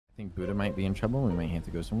think Buddha might be in trouble. We might have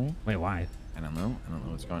to go somewhere. Wait, why? I don't know. I don't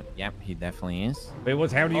know what's going on. Yep, he definitely is.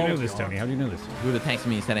 Wait, how do you know this, Tony? How do you know this? Buddha texted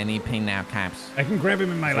me. He said, I need ping now, cops. I can grab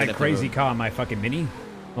him in my, like, crazy car, my fucking Mini.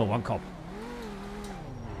 Oh, one cop.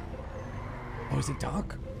 Oh, is it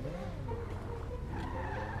dark?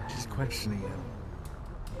 She's questioning him.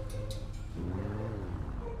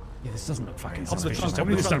 Yeah, this doesn't look fucking suspicious.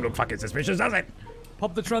 Tony, this doesn't look fucking suspicious, does it?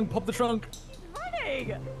 Pop the trunk, pop the trunk.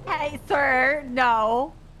 Running. Hey, sir,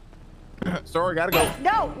 no. Sorry, gotta go. Hey,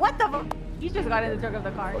 no, what the? You just got in the trunk of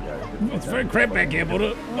the car. It's very crap back here,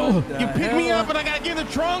 Buddha. Oh. You picked me up and I gotta get in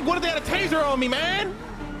the trunk? What if they had a taser on me, man?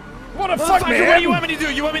 What the fuck, man? What do you want me to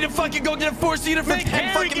do? You want me to fucking go get a 4-seater for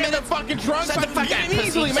 10 fucking minutes? The fucking trunk. Shut the fuck up, pussy.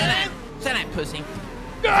 Easily, man. Shut up, pussy.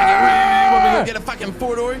 Ah! You want me to go get a fucking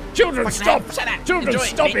 4-door? Children, stop! Shut up. Children, Enjoy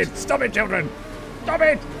stop bitch. it! Stop it, children! Stop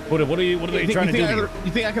it! What are they trying to do?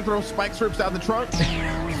 You think I can throw spike strips out the trunk?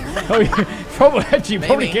 Oh, yeah, probably actually, you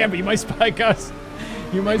probably can, but you might spike us.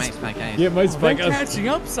 You might spike us. Yeah, might spike We're us. catching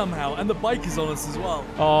up somehow, and the bike is on us as well.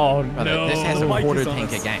 Oh Brother, no! this has a Bike quarter is on tank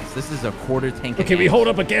us. of gas. This is a quarter tank of Okay, gas. we hold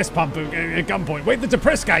up a gas pump at gunpoint. Wait, the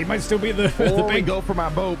depressed guy might still be the Or we big. go for my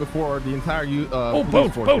boat before the entire Oh,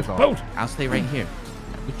 police force gets on. I'll stay right here.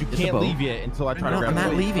 But you Get the can't boat. leave yet until I try to No, grab I'm the not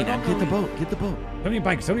boat. leaving. Get the boat. Get the boat. It's only a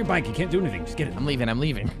bike. It's only a bike. You can't do anything. Just get it. I'm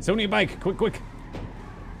leaving. It's only a bike. Quick, quick.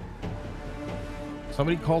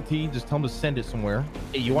 Somebody call T. Just tell him to send it somewhere.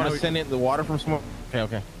 Hey, you want to send it in the water from somewhere?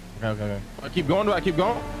 Okay. I keep going. Do I keep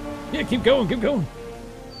going? Yeah, keep going. Keep going.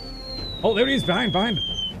 Oh, there he is. Behind. Oh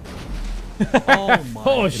my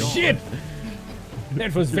Oh God. shit!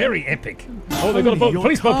 That was very epic. Oh, they got a boat.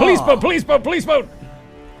 Police boat.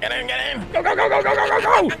 Get in. Go.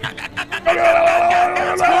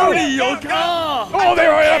 Tony, your car! Oh,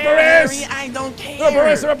 they're up our ass. I don't care.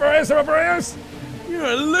 They're up our ass. You're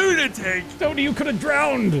a lunatic! Tony, you could have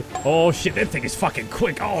drowned. Oh shit, that thing is fucking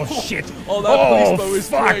quick. Oh shit. Oh, that police boat is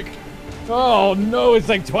fuck. quick. Oh no, it's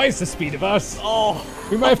like twice the speed of us. Oh.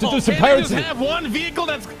 We might have to do some Can they pirates. just have one vehicle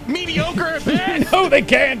that's mediocre at best? No, they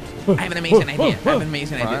can't. I have an amazing idea.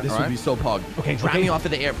 Alright, This would be so pog. Okay, Drop okay. me off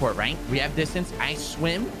at the airport, right? We have distance. I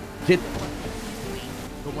swim. Get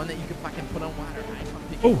the one that you can fucking put on water. I come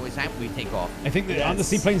pick you boys up. We take off. I think the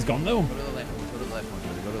undersea plane's gone though. Go to the left. Go to the left. Go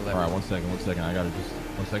to the left. All right, 1 second. I gotta just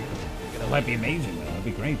 1 second. That'd be amazing though. That'd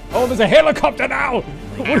be great. Oh, there's a helicopter now.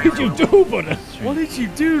 What did you do, Buddha? What did you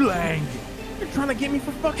do, Lang? You're trying to get me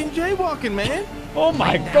for fucking jaywalking, man. Oh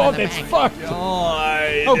my god, that's fucked.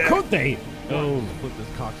 God. How could they? Oh, Put this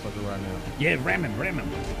cocksucker right now. yeah, ram him.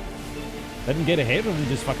 Let him get ahead and then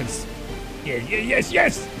just fucking. Yes.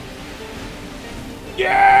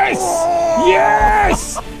 Yes!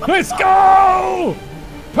 Let's go!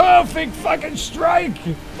 Perfect fucking strike!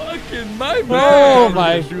 Fucking my Oh man.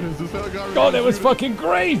 my god, that was fucking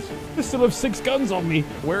great! I still have 6 guns on me.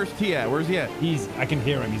 Where's T at? Where's he at? I can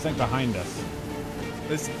hear him. He's like behind us.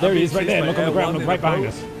 Listen, There I'm he is, being right there. chased Look by on the ground. L1 Look in right a behind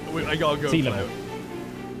boat. us. Wait, I gotta go. Sea level.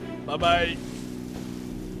 Bye.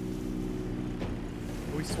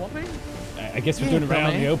 Are we swapping? I guess we're doing it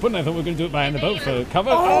around the open. I thought we were going to do it behind the boat for cover.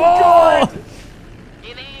 Oh, God!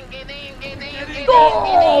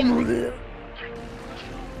 Oh!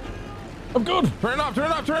 I'm good. Turn it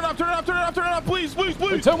off, please.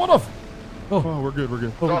 Wait, turn one off. Oh, we're good.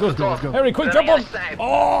 Oh, we're good. Harry, quick, jump on.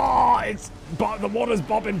 Oh, the water's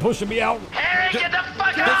bobbing, pushing me out. Harry, get the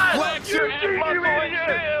fuck out! Flex your F muscle and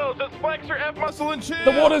chill. Just flex your F muscle and chill.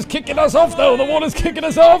 The water's kicking us off, though. The water's kicking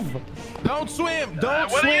us off. Don't swim.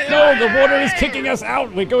 No, the water is kicking us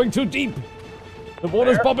out. We're going too deep. The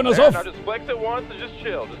water's bobbing us off. Now just flex it once and just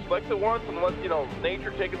chill. Just flex it once and let,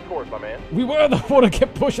 nature take its course, my man. We were. The water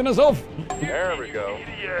kept pushing us off. There we go.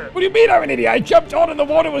 What do you mean I'm an idiot? I jumped on and the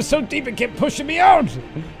water was so deep it kept pushing me out.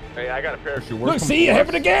 Hey, I got a parachute. Look, see, it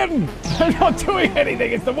happened again. I'm not doing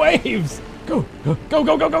anything. It's the waves. Go.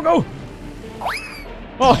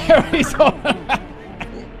 Oh, Harry's on.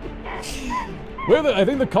 I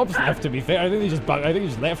think the cops left, to be fair. I think they just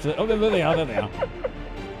left. Oh, there they are.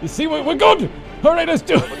 You see, we're good. All right, let's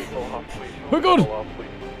do it. We're good.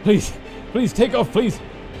 Please, take off, please.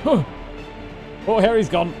 Oh, Harry's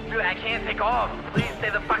gone. Dude, I can't take off. Please stay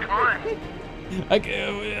the fuck on. I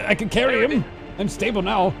can carry him. I'm stable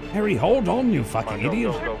now. Harry, hold on, you fucking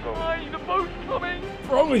idiot. Go. The boat's coming.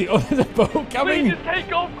 Wrong. Oh, there's a boat coming. Please just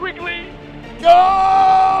take off quickly.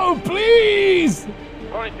 Go, please.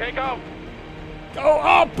 Tony, take off. Go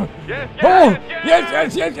up.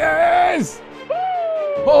 Yes. Yes.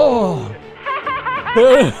 Oh.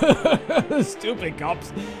 Stupid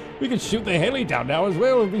cops. We could shoot the heli down now as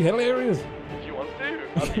well. It'd be hilarious. Do you want to?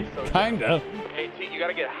 That'd be so Kinda. Hey, T, you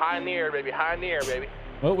gotta get high in the air, baby. High in the air, baby.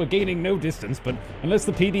 Well, we're gaining no distance, but unless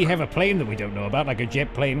the PD have a plane that we don't know about, like a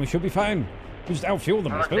jet plane, we should be fine. We just outfuel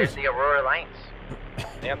them, I suppose. the Aurora Lights.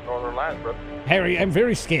 Yeah, Northern Lights, bro. Harry, I'm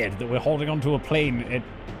very scared that we're holding onto a plane at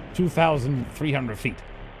 2,300 feet.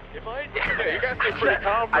 If I Yeah, you guys seem pretty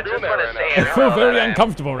calm for I doing just that want right to say, now. I feel very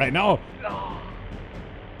uncomfortable right now.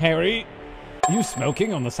 Harry, are you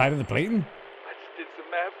smoking on the side of the plane? I just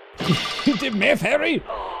did some math. You did meth, Harry?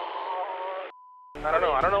 I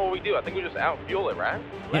don't know what we do. I think we just outfuel it, right?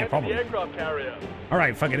 Yeah, The probably. aircraft carrier. All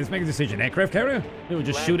right, fuck it, let's make a decision. Aircraft carrier? We'll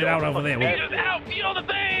just shoot it out over there. We We'll... just outfuel the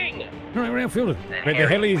thing! All right, we're outfueled. Wait,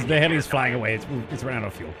 the heli's flying away. It's run out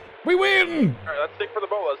of fuel. We win! Alright, let's stick for the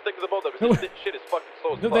boat. Let's stick to the boat, though, because this shit is fucking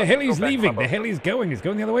slow as No, fuck. the heli's Let's go back to leaving. my The boat. heli's going. It's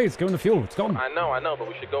going the other way. It's going to fuel. It's gone. I know, but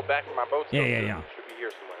we should go back to my boat. Yeah, still, yeah, too. yeah. It should be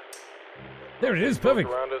here somewhere. There it is. Perfect.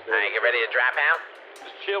 Around us, Alright, get ready to drop out?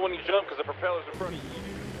 Just chill when you jump, because the propeller's in front of you.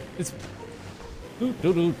 It's...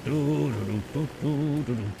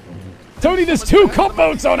 Tony, there's two cop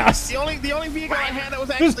boats on us! The only vehicle I had that was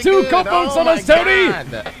There's actually two good. cop boats Oh on my us, Tony!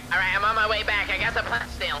 God. Alright, I'm on my way back. I got the plan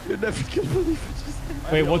still.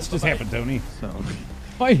 Wait, what's just happened, Tony? So,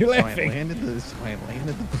 Why are you so I laughing? landed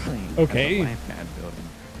the plane Okay. at the lifepad building,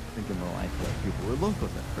 thinking the lifeguard people were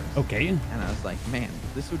locals at first. Okay. And I was like, man,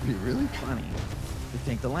 this would be really funny to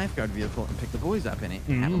take the lifeguard vehicle and pick the boys up in it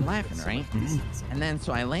and have them laughing, right? And then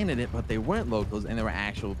so I landed it, but they weren't locals and they were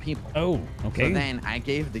actual people. Oh, okay. So then I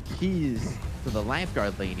gave the keys to the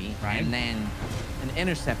lifeguard lady, Right. and then an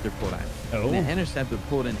interceptor pulled out. Oh. And the interceptor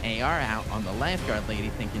pulled an AR out on the lifeguard lady,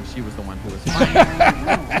 thinking she was the one who was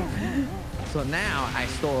firing. So now I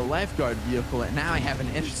stole a lifeguard vehicle, and now I have an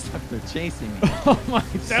interceptor chasing me. Oh my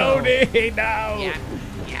Tony, no!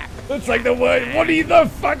 Yeah. That's like the word. What the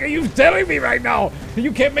fuck are you telling me right now?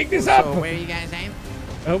 You can't make this up. So where are you guys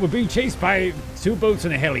at? We're being chased by two boats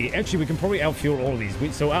and a heli. Actually, we can probably outfuel all of these.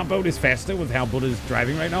 So our boat is faster with how Buddha's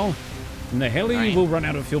driving right now. And the heli Right. will run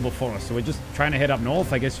out of fuel before us. So we're just trying to head up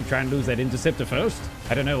north. I guess you try and lose that interceptor first.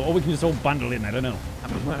 I don't know. Or we can just all bundle in. I don't know.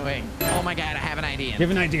 Wait. Oh my god, I have an idea. Give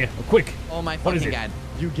an idea. Quick. Oh my What is fucking it? god.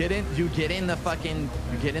 You get in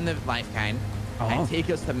the lifeguard. Uh-huh. And take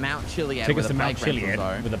us to Mount Chiliad Take where us the to Mount bike rentals Chiliad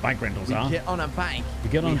are. where the bike rentals We are. get on a bike. We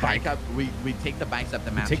get on a hike bike. Up, we take the bikes up to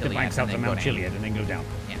Mount Take Chiliad. the bikes out and to then go Mount down. Chiliad and then go down.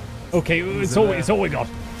 Yeah. Okay, it's all we got.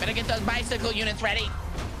 Better get those bicycle units ready.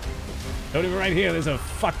 Tony, we're right here. There's a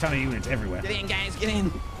fuck ton of units everywhere. Get in, guys. Get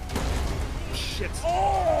in.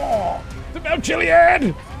 Oh! The Mount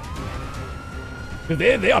Chiliad!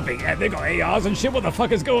 They are big. They got ARs and shit. What the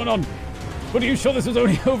fuck is going on? But are you sure this was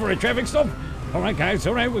only over a traffic stop? All right, guys.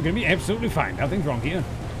 All right, we're gonna be absolutely fine. Nothing's wrong here.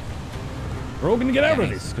 We're all gonna get out of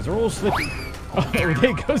this because we're all slippy. Oh, there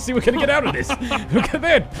you go. See, we're gonna get out of this. Look at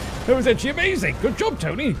that. That was actually amazing. Good job,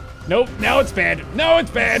 Tony. Nope. Now it's bad. No, it's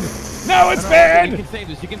bad. No, it's You bad. can save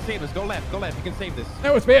this. You can save this. Go left. Go left. You can save this.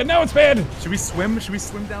 No, it's bad. No, it's bad. Should we swim? Should we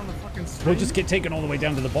swim down the fucking stream? We'll just get taken all the way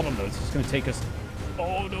down to the bottom, though. It's just gonna take us.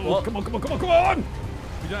 Oh no! What? Come on! Come on! Come on! Come on!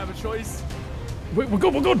 We don't have a choice. We're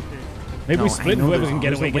good. We're good. Maybe No, we I split. know Whoever there's- can get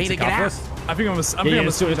there's away a way gets the to get car out. first. I think I'm a. I think Yeah, I'm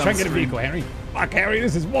a so let's try and get a downstream. vehicle, Harry. Fuck, Harry,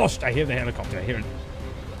 this is washed. I hear the helicopter. I hear it.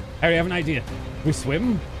 Harry, I have an idea. We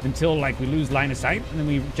swim until, like, we lose line of sight, and then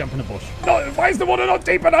we jump in a bush. No, why is the water not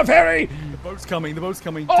deep enough, Harry? The boat's coming. The boat's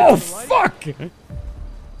coming. Oh, Just to the right. fuck!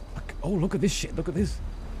 Fuck. Oh, look at this shit. Look at this.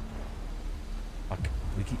 Fuck.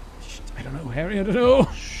 We keep... Shit. I don't know, Harry. I don't know.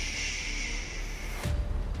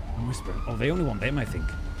 I'm whispering. Oh, they only want them, I think.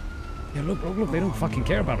 Yeah, look, look, look. They don't fucking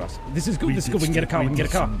care about us. This is good. We This is good. We can get a car. We can get a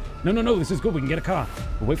did car. some- No. This is good. We can get a car.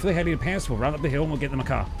 We'll wait for the heli to pass. We'll run up the hill and we'll get them a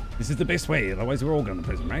car. This is the best way. Otherwise, we're all going to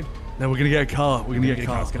prison, right? No, we're gonna get a car. We're gonna get a Let's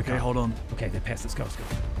car. get a Okay, car. hold on. Okay, they passed. Let's go. Let's go.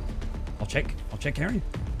 I'll check, Harry.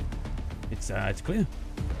 It's clear.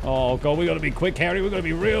 Oh god, we gotta be quick, Harry. We gotta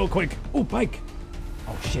be real quick. Oh, bike.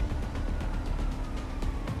 Oh shit.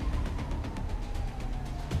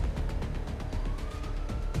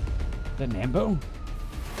 The Nambo?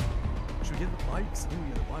 Should we get the bikes? I think we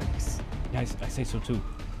get the bikes. Yeah, I say so too.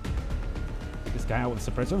 Take this guy out with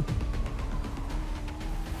a suppressor.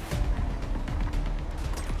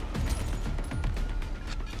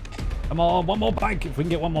 Come on, one more bike. If we can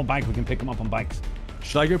get one more bike, we can pick them up on bikes.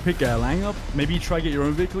 Should I go pick Lang up? Maybe try get your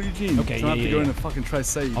own vehicle, Eugene. Okay, Try not yeah, to yeah, go in yeah. and fucking try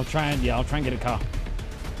save. I'll try and get a car.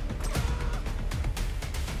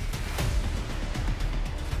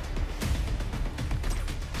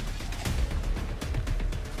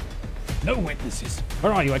 No witnesses.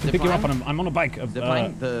 Where are you? I can pick you up on a. I'm on a bike. The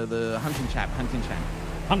plane, the hunting chap.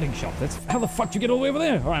 Hunting shop. That's how the fuck did you get all the way over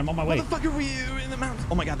there? All right, I'm on my way. What the fuck are we in the mountains?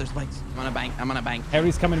 Oh my god, there's bikes. I'm on a bank.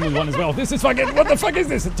 Harry's coming with one as well. This is fucking. What the fuck is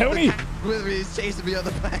this, Tony? He's chasing me on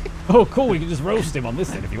the bank. Oh, cool. We can just roast him on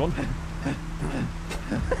this then if you want.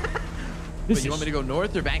 Wait, you want me to go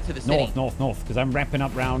north or back to the city? North, because I'm wrapping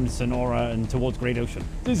up round Sonora and towards Great Ocean.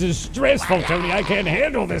 This is stressful, Tony. I can't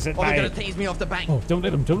handle this at Oh, they're night. gonna tase me off the bank. Oh, don't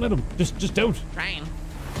let him. Just don't. Trying.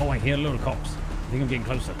 Oh, I hear little cops. I think I'm getting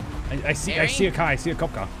closer. I see a car. I see a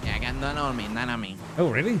cop car. Yeah, I got none on me. Oh,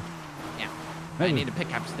 really? Yeah. Oh. I need to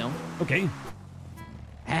pick up still. Okay.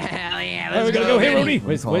 Hell yeah, Oh, let's we're gonna go, go. Hey, Vinny.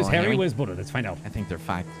 Rudy. Where's Harry? Where's Butter? Let's find out. I think they're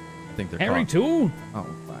fucked. I think they're Harry caught. too? Oh,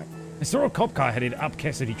 fuck. I saw a cop car headed up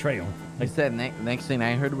Cassidy Trail. They said next thing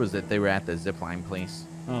I heard was that they were at the zipline place.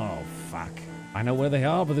 Oh, fuck. I know where they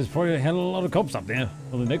are, but there's probably a hell of a lot of cops up there.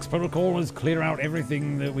 Well, the next protocol is clear out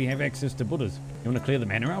everything that we have access to Buddhas. You want to clear the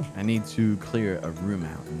manor out? I need to clear a room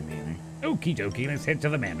out in the manor. Okie dokie, let's head to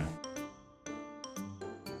the manor.